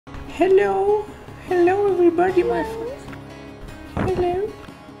Hello, hello everybody, my friend. Hello.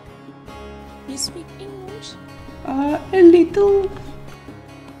 You speak English? A little.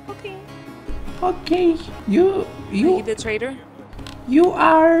 Okay. Okay. You. Are you the traitor? You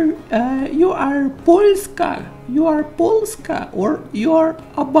are Polska. You are Polska or you are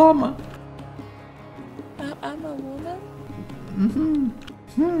Obama. I'm a woman.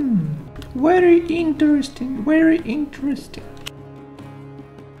 Very interesting. Very interesting.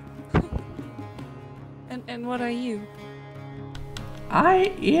 And what are you?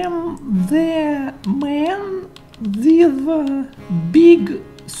 I am the man with a big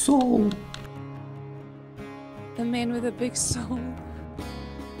soul. The man with a big soul.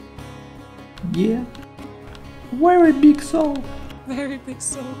 Yeah. Very big soul. Very big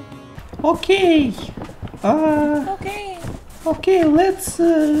soul. Okay. Okay. Okay, let's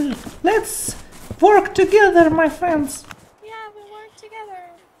work together, my friends. Yeah, we work together.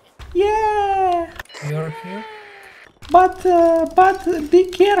 Yeah. You're here? But be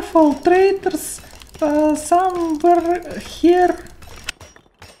careful, traitors. Some were here.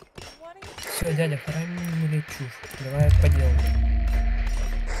 What are you Все, дядя, пора не лечу. Давай по делу.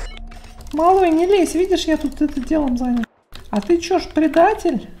 Малой, не лезь, видишь, я тут это делом занят. А ты чё ж,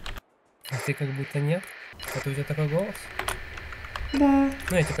 предатель? А ты как будто нет? Это у тебя такой голос? Да.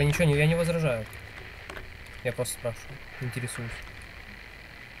 Ну, я типа ничего не, я не возражаю. Я просто спрашиваю, интересуюсь.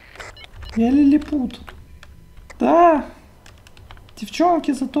 Я Лилипут. Да.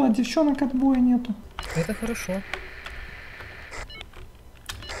 Девчонки зато, а девчонок отбоя нету. Это хорошо.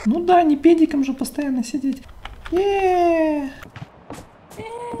 Ну да, не педиком же постоянно сидеть. Yeah.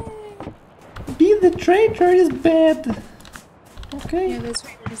 Be the traitor is bad. Okay. Yeah, the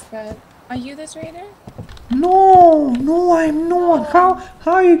traitor is bad. Are you the traitor? No, I'm not.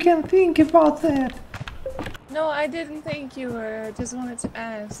 How you can think about that? No, I didn't think you were. I just wanted to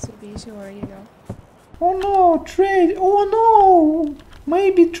ask to be sure, you know. Oh no, oh no!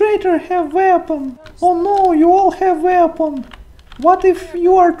 Maybe traitor have weapon. Oh no, you all have weapon. What if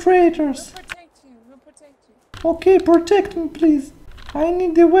you are traitors? We'll protect you. We'll protect you. Okay, protect me please. I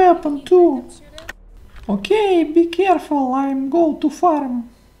need a weapon too. Shoot him. Okay, be careful, I'm go to farm.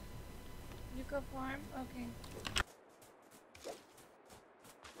 You go farm? Okay.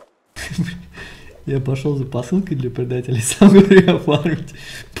 Я пошел за посылкой для предателей, сам говорю, оформить.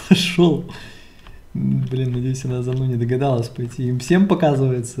 Пошел. Блин, надеюсь, она за мной не догадалась пойти. Им всем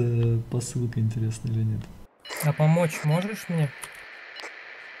показывается посылка, интересно или нет. А помочь можешь мне?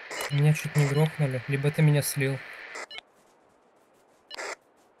 Меня чуть не грохнули, либо ты меня слил.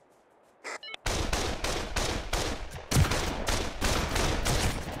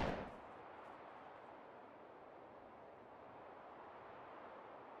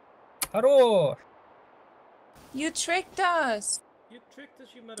 Хорош! You tricked us. You tricked us,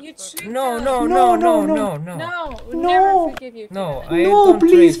 you You motherfucker. tricked No, us. no, No, no, no, no, no, no. No, we'll No. never forgive you. No, for that. I No, don't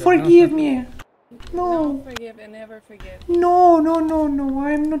please traitor, forgive no. me. No, No, forgive and never forgive. no,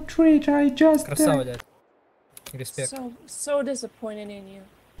 I'm not traitor, I just... Красава, дядь. Респект. So disappointed in you.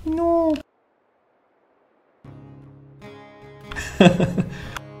 No.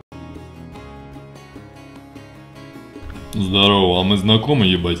 Здорово, а мы знакомы,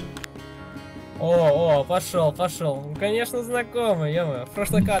 ебать? О, пошел. Ну, конечно, знакомый, ё-моё. В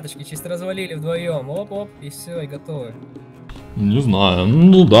прошлой каточке чисто развалили вдвоем. Оп, и все, и готовы. Не знаю,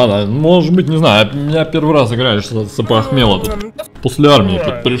 ну да, может быть, не знаю, меня первый раз играешь с опохмела тут. После армии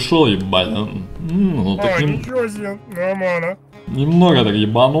тут пришел, ебать, ну, таким... Ничего себе, нормально. Немного так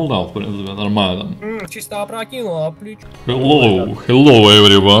ебанул, да, в принципе, нормально. Чисто опрокинул, а плечо. Hello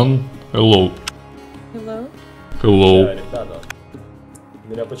everyone, hello. Ребята,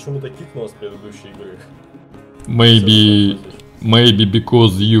 меня почему-то кикнуло с предыдущей игры. Maybe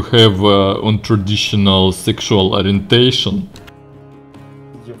because you have untraditional sexual orientation.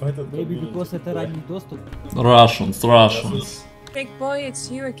 Ебать, это Maybe because это ранний доступ. Russians. Big boy, it's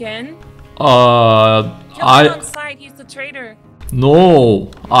you again. I On side, he's the traitor. no,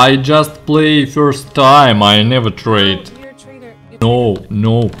 I just play first time. I never trade. No, you're a traitor.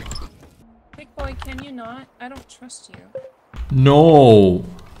 No. Big boy, can you not? I don't trust you. No.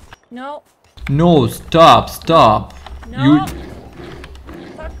 No. Stop. No.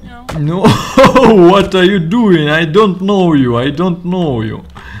 Fuck no. No, what are you doing? I don't know you.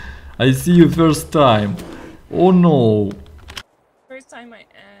 I see you first time. Oh no. First time I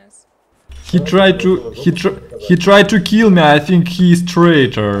asked. He tried to kill me. I think he's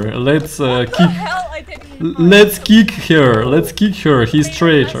traitor. Let's kick. Hell, I didn't even Let's kick her. He's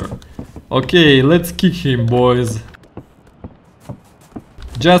traitor. Okay, let's kick him, boys.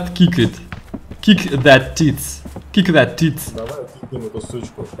 Just kick it. Kick that tits. Kick that tits. Давай кикнем эту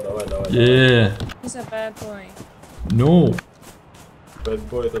сучку. Давай, давай. Yeah. He's a bad boy. No.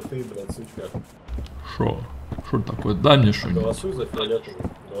 Бэтбой это ты, блядь, сучка. Шо? Шо такое? Дай мне что-нибудь. Голосуй за фиолетовую.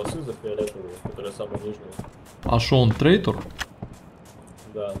 Голосуй за фиолетовую, которая самая нижняя. А шо, он трейтор?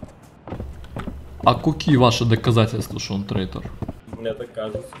 Да. А какие ваши доказательства, что он трейтор? Мне так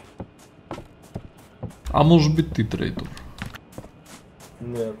кажется. А может быть ты трейтор?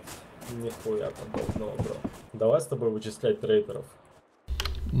 Нет, нихуя подобного, бро. Давай с тобой вычислять трейторов.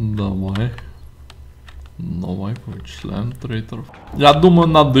 Давай. Давай вычисляем трейторов. Я думаю,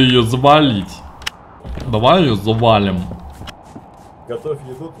 надо ее завалить. Давай ее завалим. Готовь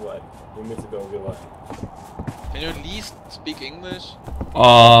еду, тварь, и мы тебя убиваем. Can you at least speak English?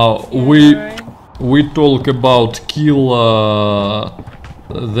 We talk about kill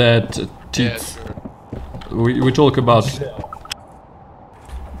that tits. Yeah, sure. We talk about.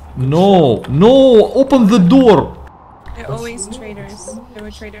 No, no, open the door. They're always traitors. They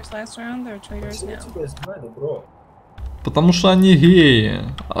were traitors last round, they're traitors now. Тебя знаю, бро. Потому что они геи.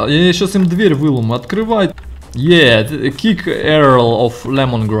 Я сейчас им дверь выломаю. Открывай. Yeah, kick Earl of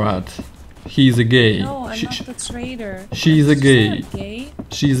Lemongrad. He's a gay. No, I'm not the traitor. She's a gay. She's not gay.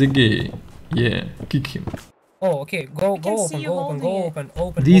 She's a gay. Yeah, kick him. Oh, okay. Go can see open, you go open, go holding it. open,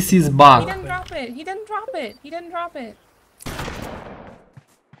 open. This open, is open, bug. He open. didn't drop it. He didn't drop it. He didn't drop it.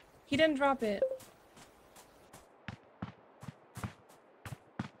 He didn't drop it.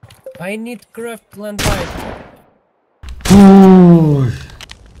 I need craft land pipe. Ой.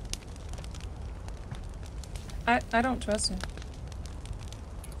 I don't trust him.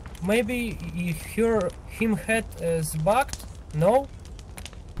 Maybe him head is bugged? No?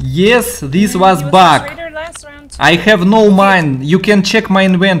 Yes, this He was a bug. traitor last round too. I have no mine. You can check my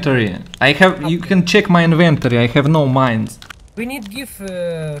inventory. You can check my inventory. I have no mines. We need give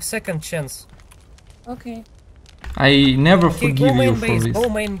second chance. Okay. I never Okay, forgive go main you for base, this. go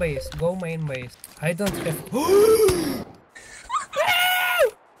main base, go main base. I don't have.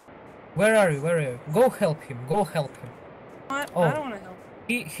 Where are you? Where are you? Go help him. Go help him. I Oh. don't want to help.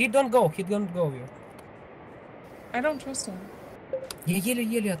 He don't go. He don't go. You. I don't trust him. Я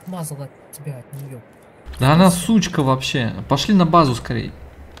еле-еле отмазал от тебя, от нее. Да она сучка вообще. Пошли на базу скорей.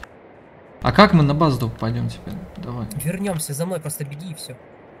 А как мы на базу пойдем теперь? Давай. Вернемся за мной, просто беги и все.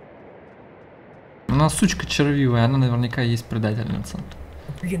 Она сучка червивая, она наверняка есть предательница.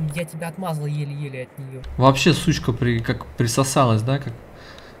 Блин, я тебя отмазал еле-еле от нее. Вообще сучка как присосалась, да, как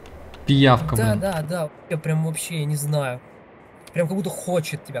пиявка, Да, блин. да, да. Я прям вообще, я не знаю. Прям как будто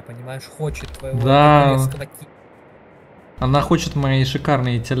хочет тебя, понимаешь, хочет твоего. Да. телесного ки- Она хочет мои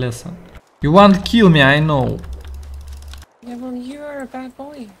шикарные телеса. You want kill me, I know. Yeah, well, you're a bad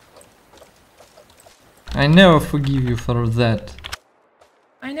boy. I never forgive you for that.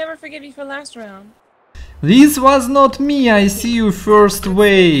 I never forgive you for last round. This was not me, I see you first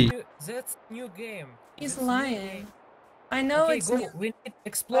way. That's new game. He's That's new lying. game. I know Okay, it's go. new. We need I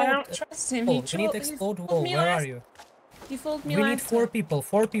explode. don't trust him. wall. He We need he explode fooled wall. me Where last. are you? He fooled me We need last four time. people.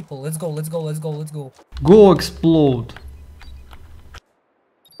 4 people. Let's go. Let's go. Let's go. Let's go. Let's go. Go explode.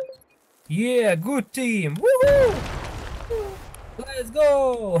 Yeah, good team. Woohoo! Let's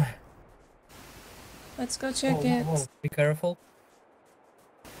go. Let's go check Whoa, it. whoa, whoa. Be careful.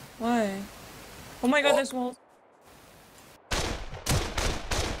 Why? Oh my god, there's walls.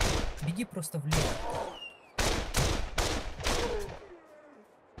 Беги просто влево.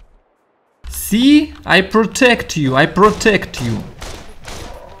 See? I protect you, I protect you.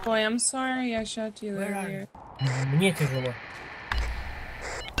 Boy, I'm sorry I shot you Where are earlier. Мне тяжело.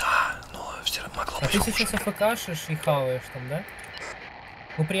 Да, но все могло А ты сейчас АФКшишь и хаваешь там, да?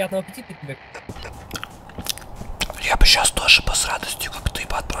 Ну, приятного аппетита тебе. Я бы сейчас тоже бы с радостью, как ты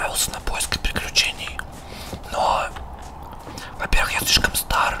бы отправился на поиск приключений. Но, во-первых, я слишком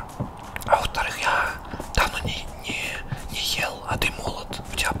стар. А во-вторых, я давно не ел, а ты молод.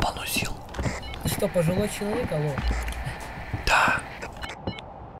 У тебя полно сил. Ты что, пожилой человек, алло?